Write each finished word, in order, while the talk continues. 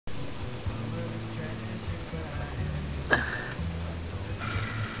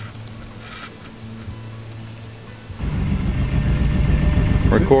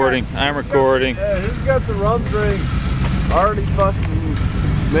Recording. I'm recording. Who's got the rum drink? Already fucking.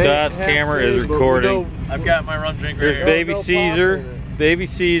 Scott's camera is recording. I've got my rum drink right There's here. Baby Caesar. Baby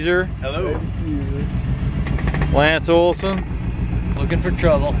Caesar. Hello. Baby Caesar. Lance Olson. Looking for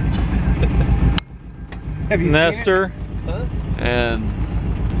trouble. Have you Nestor. Huh?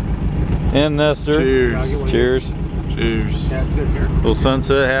 And Nestor. Cheers. Cheers. Cheers. Yeah, it's good here. Little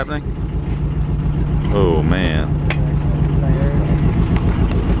sunset happening. Oh man.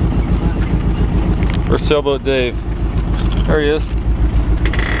 Where's Sailboat Dave? There he is.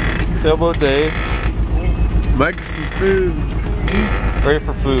 Sailboat Dave. Make some food. Ready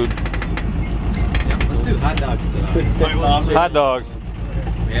for food. Yeah, let's do hot dogs tonight. Hot dogs.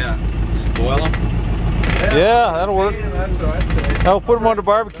 Yeah, just boil them. Yeah, that'll work. That's what I say. Oh, put them on the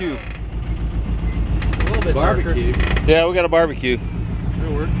barbecue. A little bit barbecue. Yeah, we got a barbecue.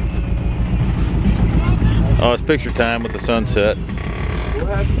 It'll work. Oh, it's picture time with the sunset. We'll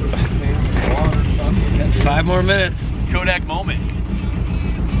have to put some things in the water or something. 5 more minutes. Kodak moment.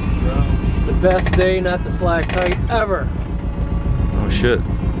 The best day not to fly a kite ever. Oh shit.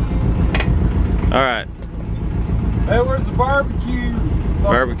 Alright. Hey, where's the barbecue?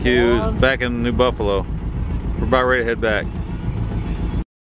 Barbecue's back in New Buffalo. We're about ready to head back.